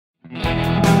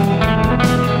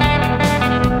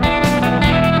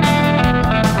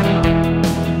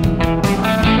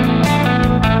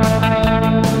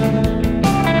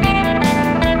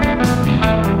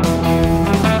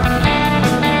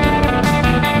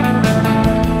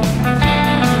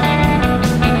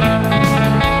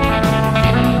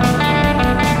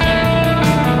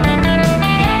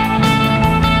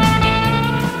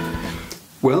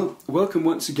Welcome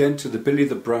once again to the Billy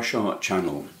the Brush Art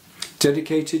channel,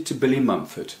 dedicated to Billy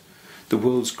Mumford, the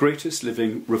world's greatest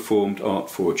living reformed art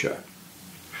forger.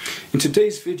 In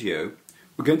today's video,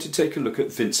 we're going to take a look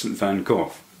at Vincent van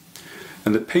Gogh,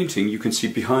 and the painting you can see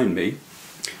behind me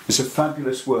is a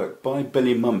fabulous work by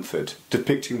Billy Mumford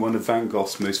depicting one of Van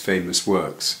Gogh's most famous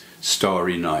works,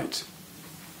 Starry Night.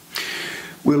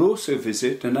 We'll also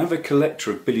visit an avid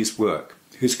collector of Billy's work,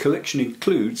 whose collection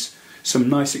includes some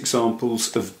nice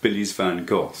examples of Billy's Van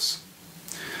Goghs.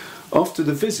 After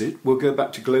the visit, we'll go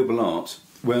back to Global Art,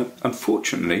 where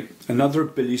unfortunately another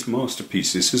of Billy's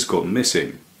masterpieces has gone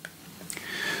missing.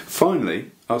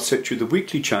 Finally, I'll set you the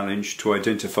weekly challenge to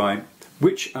identify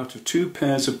which out of two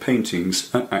pairs of paintings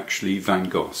are actually Van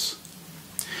Gogh's.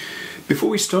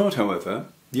 Before we start, however,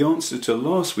 the answer to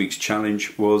last week's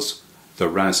challenge was the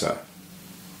Razor.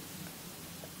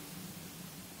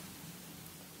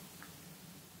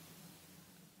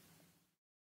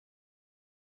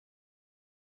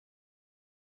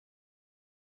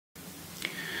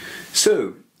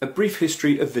 So, a brief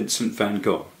history of Vincent van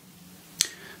Gogh.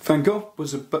 Van Gogh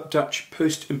was a Dutch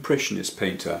post-impressionist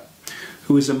painter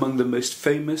who is among the most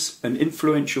famous and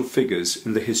influential figures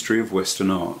in the history of Western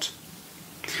art.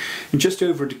 In just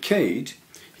over a decade,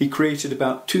 he created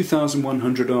about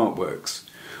 2,100 artworks,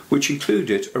 which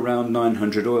included around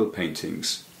 900 oil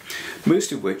paintings,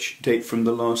 most of which date from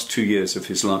the last 2 years of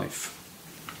his life.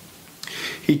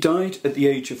 He died at the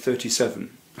age of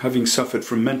 37, having suffered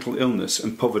from mental illness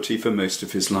and poverty for most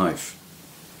of his life.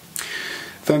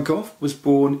 Van Gogh was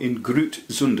born in Groot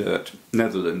Zundert,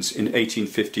 Netherlands in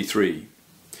 1853.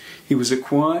 He was a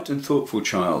quiet and thoughtful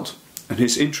child, and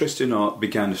his interest in art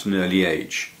began at an early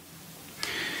age.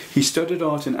 He studied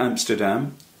art in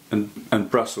Amsterdam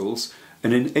and Brussels,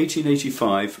 and in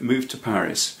 1885 moved to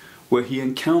Paris, where he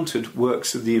encountered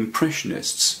works of the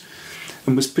Impressionists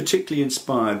and was particularly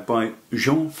inspired by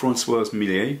Jean-François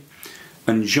Millet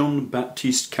and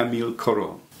Jean-Baptiste Camille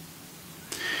Corot.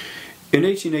 In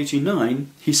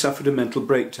 1889 he suffered a mental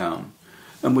breakdown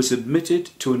and was admitted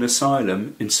to an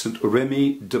asylum in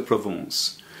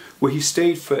Saint-Rémy-de-Provence, where he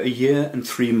stayed for a year and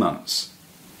 3 months.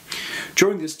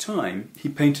 During this time he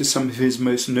painted some of his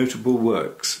most notable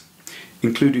works,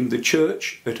 including the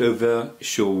church at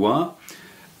Auvers-sur-Oise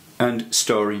and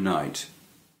Starry Night.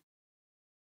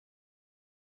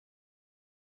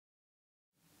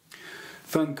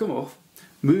 Van Gogh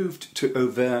moved to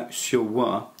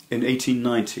Auvers-sur-Oise in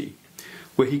 1890,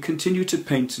 where he continued to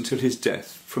paint until his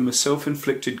death from a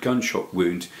self-inflicted gunshot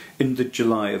wound in the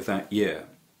July of that year.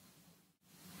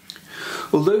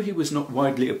 Although he was not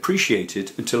widely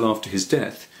appreciated until after his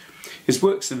death, his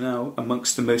works are now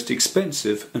amongst the most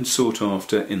expensive and sought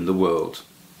after in the world.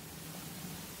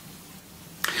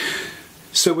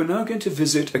 So we're now going to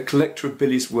visit a collector of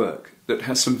Billy's work that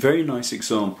has some very nice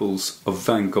examples of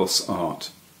Van Gogh's art.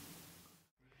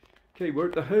 Okay, we're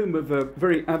at the home of a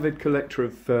very avid collector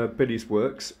of Billy's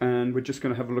works, and we're just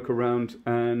going to have a look around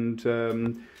and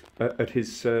at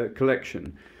his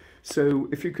collection. So,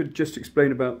 if you could just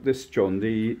explain about this, John,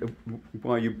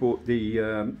 why you bought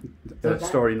the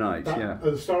Starry Night.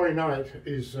 The Starry Night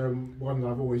is one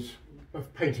that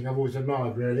painting I've always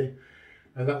admired, really,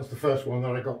 and that was the first one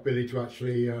that I got Billy to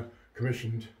actually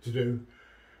commissioned to do,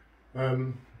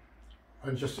 and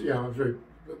just it was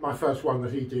my first one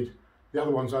that he did. The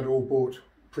other ones I'd all bought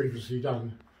previously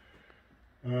done.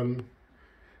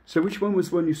 So which one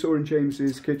was one you saw in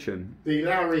James's kitchen? The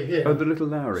Lowry here. Oh, the little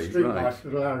Lowry, Street right. Life,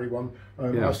 the Lowry one.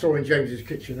 I saw in James's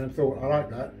kitchen and thought, I like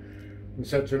that. And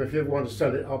said to him, if you ever want to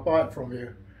sell it, I'll buy it from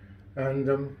you.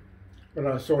 And when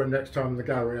I saw him next time in the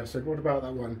gallery, I said, what about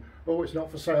that one? Oh, it's not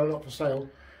for sale, not for sale.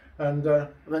 And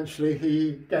eventually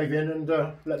he gave in and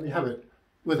let me have it,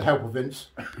 with the help of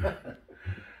Vince.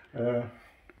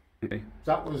 Okay.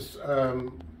 That was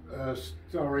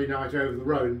Starry Night over the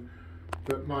Rhone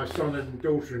that my son and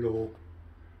daughter-in-law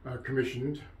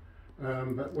commissioned,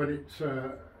 but when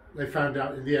they found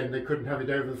out in the end they couldn't have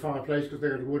it over the fireplace because they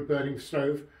had a wood-burning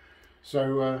stove,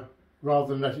 so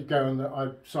rather than let it go, and I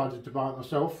decided to buy it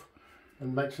myself,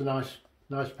 and makes a nice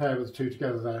pair with the two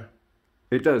together there.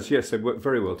 It does, yes, they work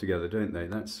very well together, don't they?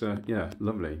 That's, yeah,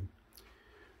 lovely.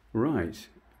 Right,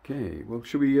 okay, well,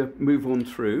 shall we move on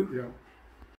through? Yeah.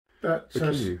 That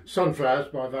Sunflowers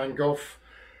by Van Gogh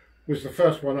was the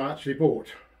first one I actually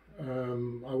bought.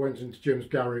 I went into Jim's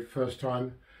gallery first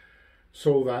time,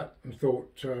 saw that and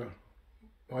thought,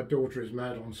 my daughter is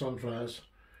mad on sunflowers.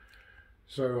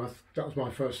 So that was my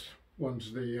first one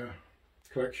to the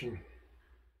collection.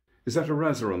 Is that a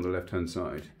Razor on the left-hand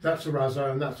side? That's a Razor,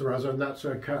 and that's a Razor, and that's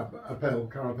a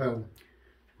Carapel.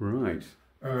 Right.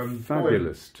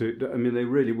 Fabulous. I mean, they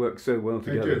really work so well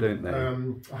together, don't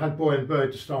they? I had Boy and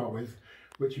Bird to start with,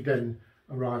 which again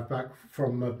arrived back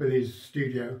from Billy's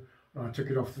studio. And I took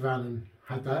it off the van and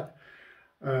had that.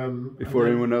 Before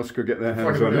anyone else could get their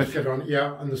hands on it.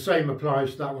 Yeah, and the same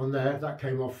applies to that one there. That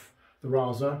came off the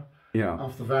Raza,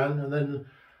 off the van. And then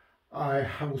I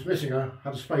was missing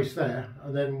had a space there.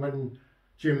 And then when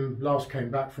Jim last came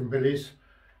back from Billy's,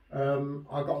 I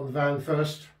got on the van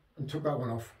first and took that one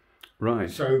off.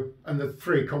 Right. So, and the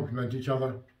three complement each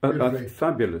other.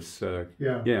 Fabulous.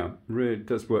 Yeah. Really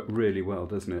does work really well,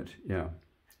 doesn't it? Yeah.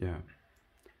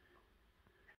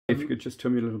 If you could just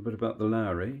tell me a little bit about the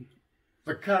Lowry.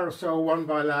 The carousel one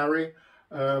by Lowry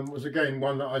was again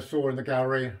one that I saw in the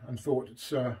gallery and thought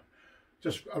it's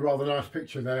just a rather nice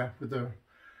picture there with the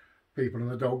people and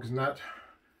the dogs and that.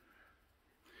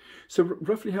 So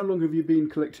roughly how long have you been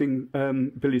collecting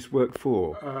Billy's work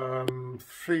for?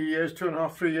 3 years,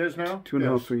 2.5, 3 years now.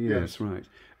 2.5, 3 years, yes. Right.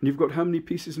 And you've got how many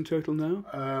pieces in total now?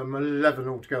 11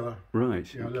 altogether.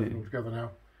 Right. Yeah, 11 altogether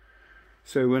now.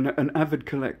 So an avid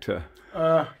collector.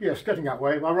 Yes, getting that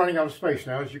way. I'm running out of space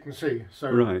now, as you can see.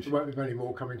 So right. There won't be many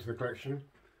more coming to the collection.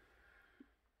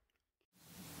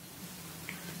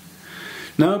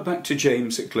 Now back to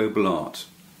James at Global Art.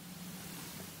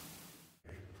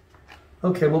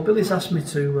 Okay, well, Billy's asked me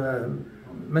to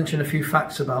mention a few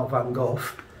facts about Van Gogh.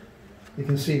 You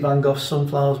can see Van Gogh's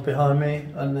sunflowers behind me,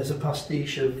 and there's a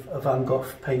pastiche of a Van Gogh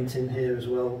painting here as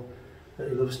well that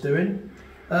he loves doing.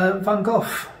 Van Gogh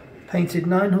painted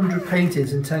 900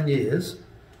 paintings in 10 years.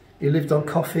 He lived on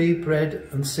coffee, bread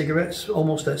and cigarettes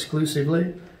almost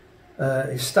exclusively.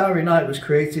 His Starry Night was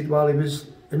created while he was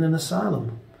in an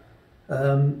asylum.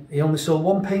 He only saw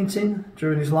one painting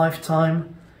during his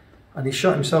lifetime, and he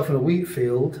shot himself in a wheat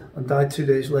field and died 2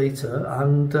 days later.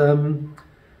 And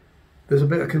there's a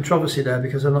bit of controversy there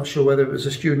because I'm not sure whether it was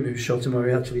a student who shot him or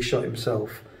he actually shot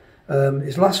himself.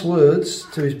 His last words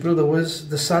to his brother was,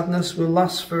 "The sadness will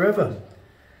last forever."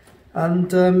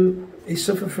 And he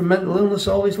suffered from mental illness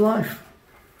all his life.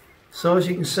 So as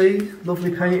you can see,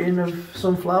 lovely painting of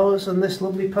sunflowers and this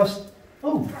lovely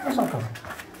oh, what's that gone?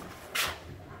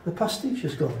 The pastiche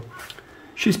has gone.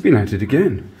 She's been at it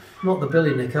again. Not the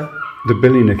Billy Nicker. The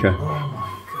Billy Nicker. Oh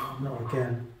my God, not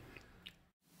again.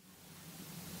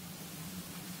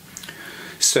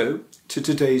 So, to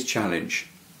today's challenge.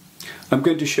 I'm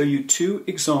going to show you 2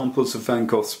 examples of Van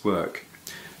Gogh's work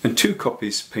and 2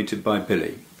 copies painted by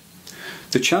Billy.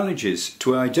 The challenge is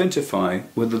to identify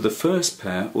whether the first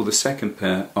pair or the second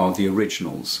pair are the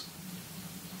originals.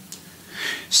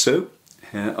 So,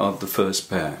 here are the first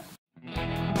pair.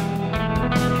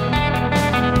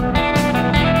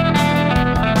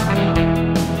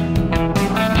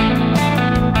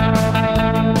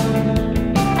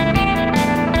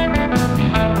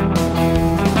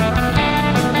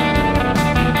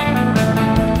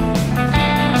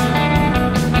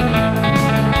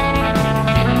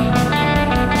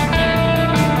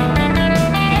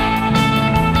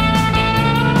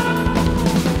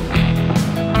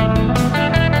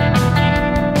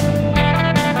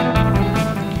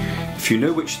 If you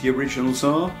know which the originals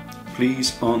are,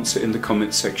 please answer in the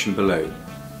comments section below.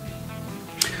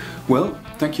 Well,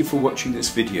 thank you for watching this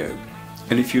video,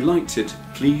 and if you liked it,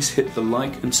 please hit the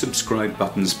like and subscribe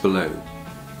buttons below.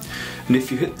 And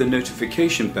if you hit the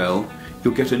notification bell,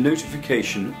 you'll get a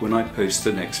notification when I post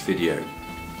the next video.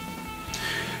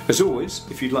 As always,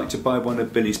 if you'd like to buy one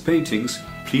of Billy's paintings,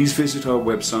 please visit our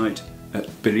website at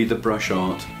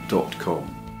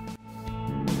billythebrushart.com.